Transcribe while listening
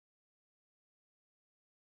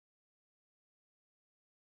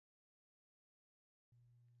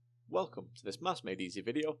Welcome to this Maths Made Easy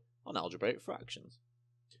video on algebraic fractions.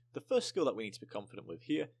 The first skill that we need to be confident with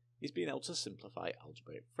here is being able to simplify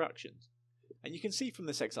algebraic fractions. And you can see from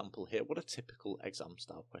this example here what a typical exam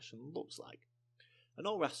style question looks like. And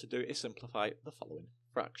all we're asked to do is simplify the following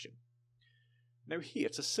fraction. Now here,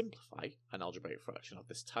 to simplify an algebraic fraction of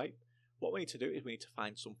this type, what we need to do is we need to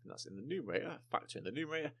find something that's in the numerator, a factor in the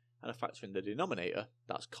numerator, and a factor in the denominator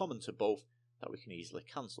that's common to both that we can easily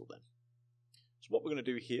cancel them. So what we're going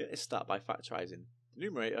to do here is start by factorising the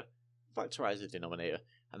numerator, factorise the denominator,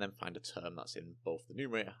 and then find a term that's in both the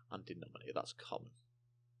numerator and denominator that's common.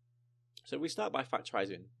 So we start by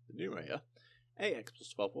factorising the numerator, 8x plus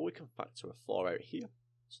 12, well we can factor a 4 out here,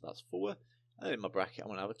 so that's 4, and then in my bracket I'm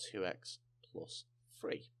going to have a 2x plus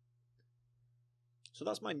 3. So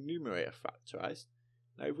that's my numerator factorised.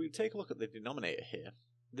 Now if we take a look at the denominator here,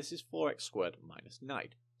 this is 4x squared minus 9.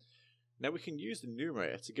 Now we can use the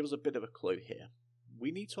numerator to give us a bit of a clue here.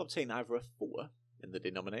 We need to obtain either a 4 in the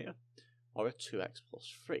denominator or a 2x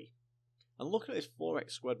plus 3. And looking at this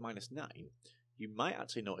 4x squared minus 9, you might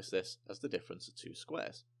actually notice this as the difference of two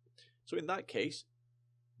squares. So in that case,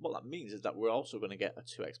 what that means is that we're also going to get a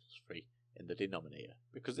 2x plus 3 in the denominator,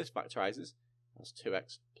 because this factorises as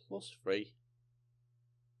 2x plus 3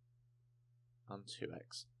 and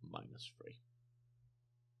 2x minus 3.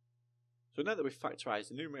 So now that we've factorised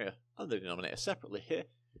the numerator and the denominator separately here,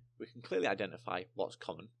 we can clearly identify what's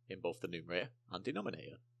common in both the numerator and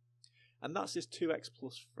denominator. And that's this 2x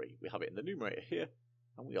plus 3. We have it in the numerator here,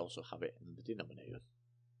 and we also have it in the denominator.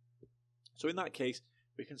 So in that case,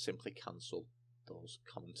 we can simply cancel those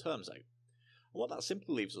common terms out. And what that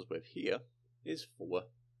simply leaves us with here is 4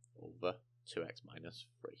 over 2x minus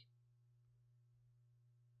 3.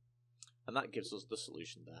 And that gives us the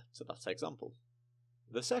solution there to that example.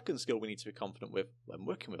 The second skill we need to be confident with when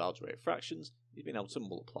working with algebraic fractions is being able to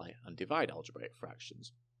multiply and divide algebraic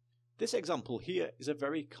fractions. This example here is a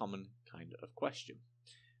very common kind of question.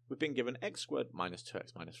 We've been given x squared minus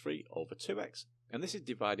 2x minus 3 over 2x, and this is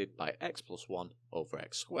divided by x plus 1 over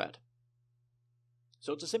x squared.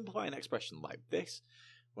 So to simplify an expression like this,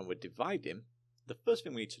 when we're dividing, the first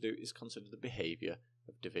thing we need to do is consider the behaviour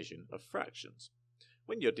of division of fractions.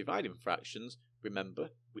 When you're dividing fractions, remember,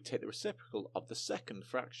 we take the reciprocal of the second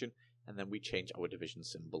fraction and then we change our division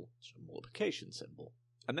symbol to a multiplication symbol.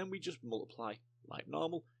 And then we just multiply like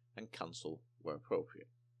normal and cancel where appropriate.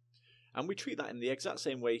 And we treat that in the exact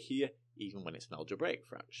same way here, even when it's an algebraic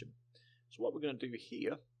fraction. So what we're going to do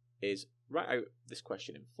here is write out this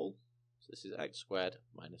question in full. So this is x squared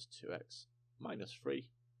minus 2x minus 3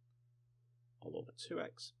 all over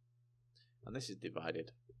 2x. And this is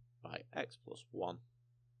divided by x plus 1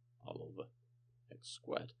 all over x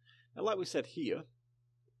squared. Now like we said here,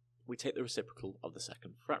 we take the reciprocal of the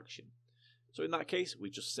second fraction. So in that case,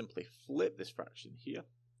 we just simply flip this fraction here.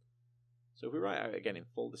 So if we write out again in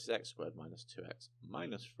full, this is x squared minus 2x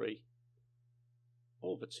minus 3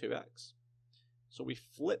 over 2x. So we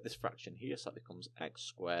flip this fraction here, so that becomes x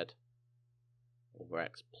squared over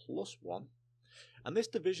x plus 1. And this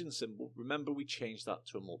division symbol, remember we changed that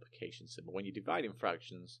to a multiplication symbol. When you're dividing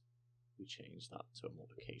fractions, we change that to a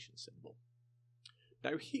multiplication symbol.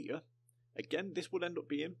 Now here, again, this would end up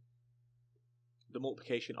being the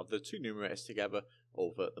multiplication of the two numerators together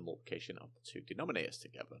over the multiplication of the two denominators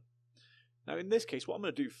together. Now in this case, what I'm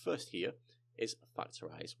going to do first here is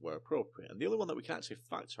factorise where appropriate. And the only one that we can actually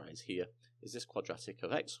factorise here is this quadratic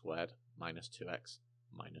of x squared minus 2x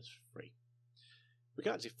minus 3. We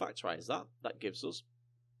can actually factorise that. That gives us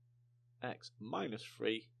x minus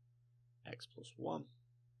 3, x plus 1.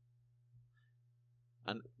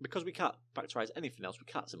 And because we can't factorise anything else,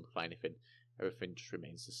 we can't simplify anything, everything just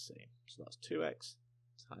remains the same. So that's 2x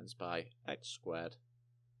times by x squared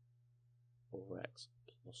over x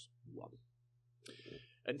plus 1.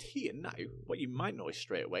 And here now, what you might notice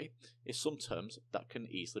straight away is some terms that can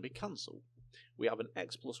easily be cancelled. We have an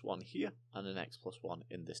x plus 1 here and an x plus 1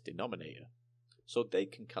 in this denominator. So they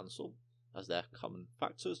can cancel as they're common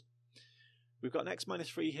factors. We've got an x minus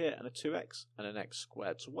 3 here and a 2x and an x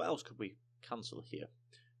squared. So what else could we cancel here?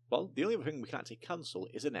 Well, the only other thing we can actually cancel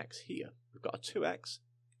is an x here. We've got a 2x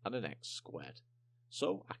and an x squared.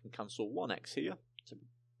 So I can cancel 1x here to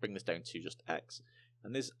bring this down to just x.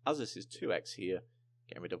 And this, as this is 2x here,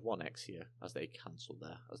 getting rid of 1x here as they cancel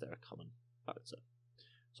there, as they're a common factor.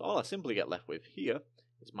 So all I simply get left with here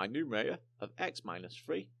is my numerator of x minus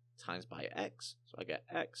 3 times by x. So I get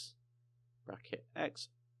x bracket x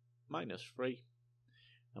minus 3.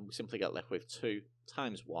 And we simply get left with 2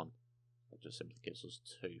 times 1. That just simply gives us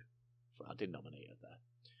 2 for our denominator there.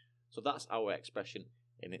 So that's our expression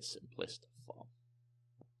in its simplest form.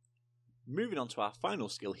 Moving on to our final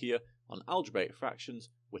skill here on algebraic fractions,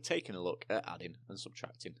 we're taking a look at adding and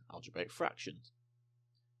subtracting algebraic fractions.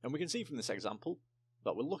 And we can see from this example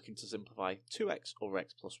that we're looking to simplify 2x over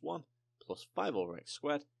x plus 1 plus 5 over x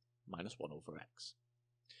squared minus 1 over x.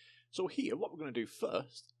 So here what we're going to do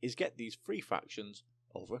first is get these three fractions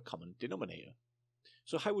over a common denominator.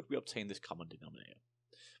 So how would we obtain this common denominator?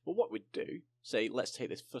 Well, what we'd do, say let's take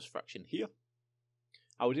this first fraction here.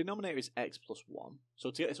 Our denominator is x plus 1, so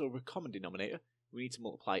to get this over a common denominator we need to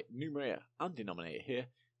multiply numerator and denominator here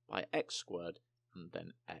by x squared and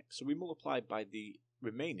then x. So we multiply by the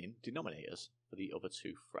remaining denominators for the other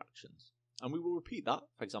two fractions. And we will repeat that,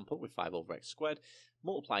 for example, with 5 over x squared,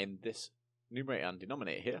 multiplying this numerator and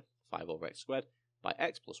denominator here, 5 over x squared, by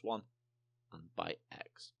x plus 1 and by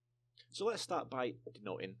x. So let's start by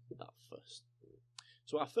denoting that first.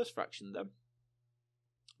 So our first fraction then,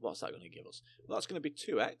 what's that going to give us? Well, that's going to be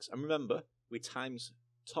 2x, and remember, we times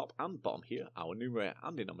top and bottom here, our numerator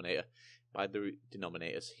and denominator, by the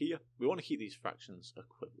denominators here. We want to keep these fractions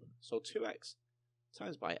equivalent. So 2x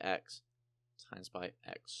times by x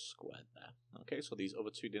squared there. Okay, so these other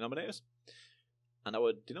two denominators. And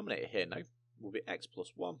our denominator here now will be x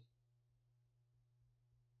plus 1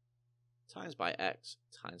 times by x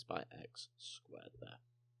squared there.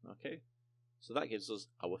 Okay, so that gives us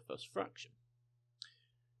our first fraction.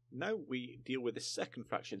 Now we deal with the second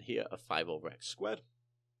fraction here of 5 over x squared.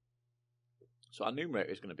 So our numerator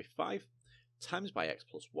is going to be 5 times by x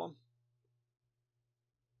plus 1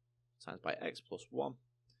 times by x plus 1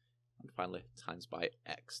 and finally times by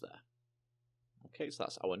x there. Okay, so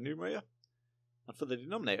that's our numerator. And for the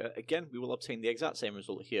denominator, again, we will obtain the exact same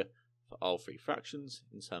result here for all three fractions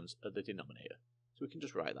in terms of the denominator. So we can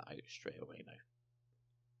just write that out straight away now.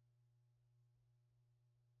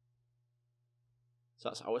 So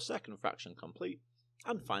that's our second fraction complete.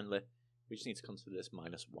 And finally, we just need to consider this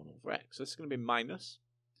minus 1 over x. So this is going to be minus,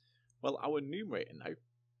 well, our numerator now,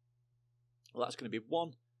 well, that's going to be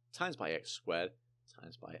 1 times by x squared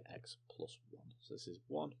times by x plus 1. So this is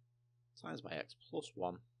 1 times by x plus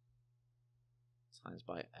 1 times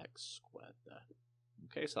by x squared there.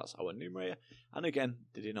 Okay, so that's our numerator. And again,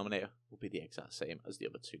 the denominator will be the exact same as the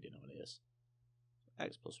other two denominators.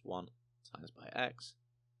 X plus 1 times by x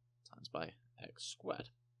squared.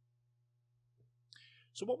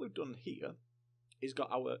 So what we've done here is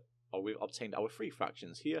we've obtained our three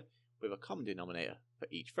fractions here with a common denominator for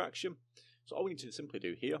each fraction. So all we need to simply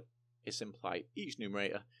do here is simplify each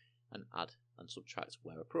numerator and add and subtract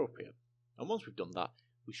where appropriate. And once we've done that,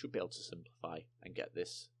 we should be able to simplify and get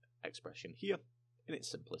this expression here in its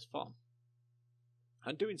simplest form.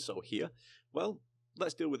 And doing so here, well,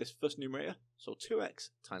 let's deal with this first numerator. So 2x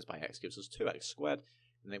times by x gives us 2x squared,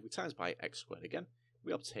 and then if we times by x squared again,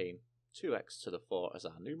 we obtain 2x to the 4 as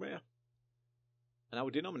our numerator. And our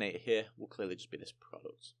denominator here will clearly just be this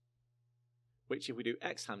product, which if we do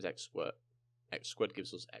x times x squared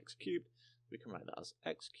gives us x cubed. We can write that as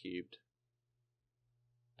x cubed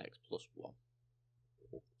x plus 1.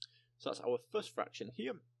 So that's our first fraction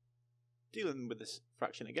here. Dealing with this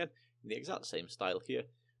fraction again in the exact same style here,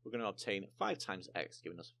 we're going to obtain 5 times x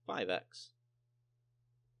giving us 5x,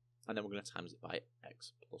 and then we're going to times it by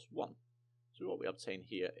x plus 1. So what we obtain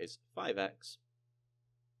here is 5x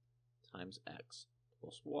times x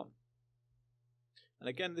plus 1. And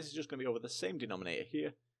again, this is just going to be over the same denominator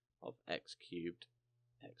here of x cubed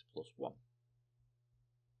x plus 1.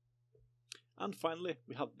 And finally,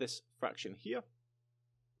 we have this fraction here.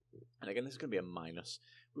 And again, this is going to be a minus.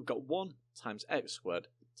 We've got 1 times x squared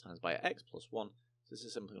times by x plus 1. So this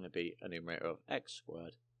is simply going to be a numerator of x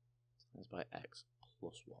squared times by x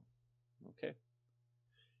plus 1. Okay.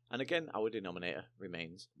 And again, our denominator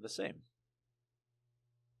remains the same.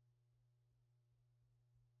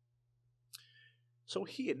 So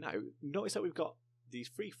here now, notice that we've got these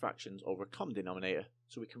three fractions over a common denominator,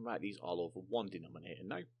 so we can write these all over one denominator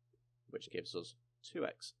now, which gives us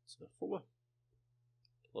 2x to the 4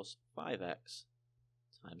 plus 5x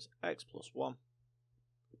times x plus 1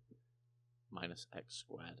 minus x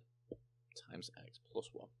squared times x plus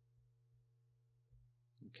 1.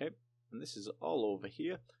 Okay, and this is all over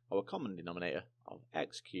here, our common denominator of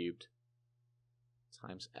x cubed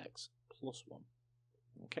times x plus 1.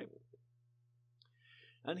 Okay,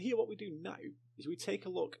 and here what we do now is we take a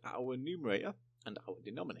look at our numerator and our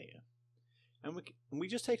denominator, and we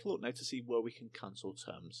just take a look now to see where we can cancel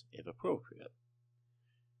terms if appropriate.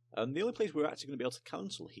 And the only place we're actually going to be able to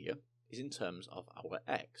cancel here is in terms of our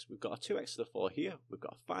x. We've got a 2x to the 4 here, we've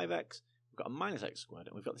got a 5x, we've got a minus x squared,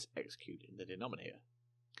 and we've got this x cubed in the denominator.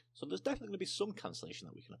 So there's definitely going to be some cancellation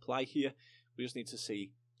that we can apply here. We just need to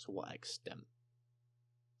see to what extent.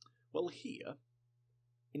 Well, here,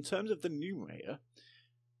 in terms of the numerator,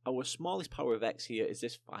 our smallest power of x here is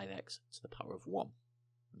this 5x to the power of 1.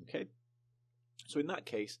 Okay, so in that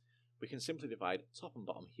case, we can simply divide top and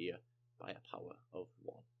bottom here by a power of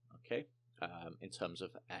 1, okay, in terms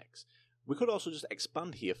of x. We could also just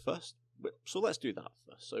expand here first, so let's do that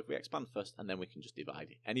first. So if we expand first and then we can just divide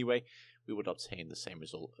it anyway, we would obtain the same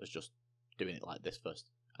result as just doing it like this first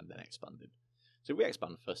and then expanding. So if we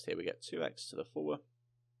expand first here, we get 2x to the 4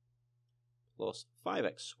 plus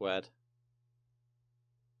 5x squared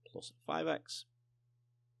plus 5x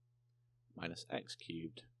minus x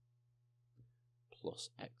cubed plus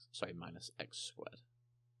minus x squared.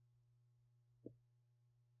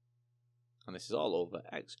 And this is all over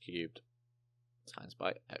x cubed times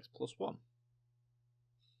by x plus 1.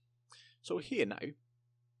 So here now,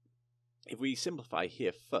 if we simplify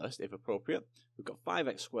here first, if appropriate, we've got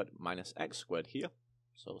 5x squared minus x squared here.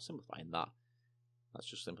 So simplifying that, that's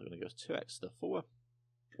just simply going to go to 2x to the 4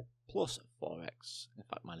 plus 4x, in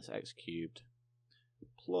fact minus x cubed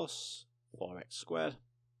plus 4x squared.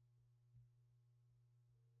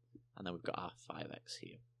 And then we've got our 5x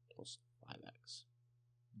here plus 5x.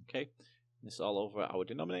 Okay, and this is all over our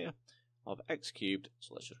denominator of x cubed.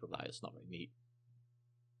 So let's just rub that, it's not very neat.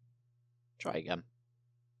 Try again.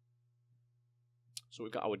 So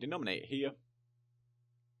we've got our denominator here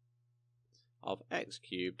of x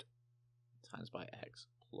cubed times by x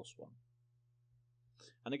plus 1.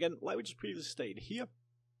 And again, like we just previously stated here,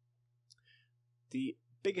 the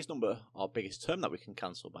biggest number or biggest term that we can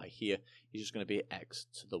cancel by here is just going to be x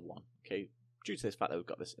to the 1. Okay, due to this fact that we've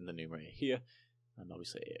got this in the numerator here, and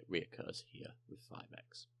obviously it reoccurs here with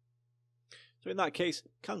 5x. So in that case,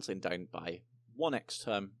 cancelling down by one x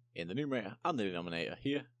term in the numerator and the denominator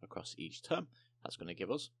here across each term, that's going to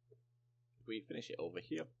give us, if we finish it over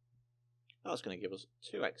here, that's going to give us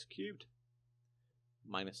 2x cubed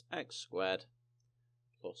minus x squared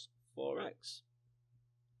plus 4x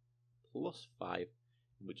plus 5.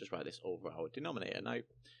 And we just write this over our denominator now,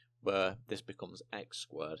 where this becomes x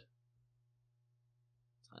squared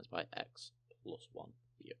times by x plus 1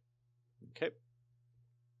 here. Okay,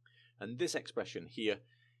 and this expression here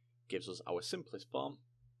gives us our simplest form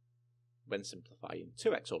when simplifying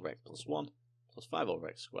 2x over x plus 1 plus 5 over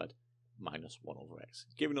x squared minus 1 over x,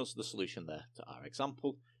 giving us the solution there to our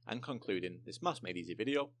example and concluding this Maths Made Easy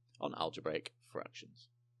video on algebraic fractions.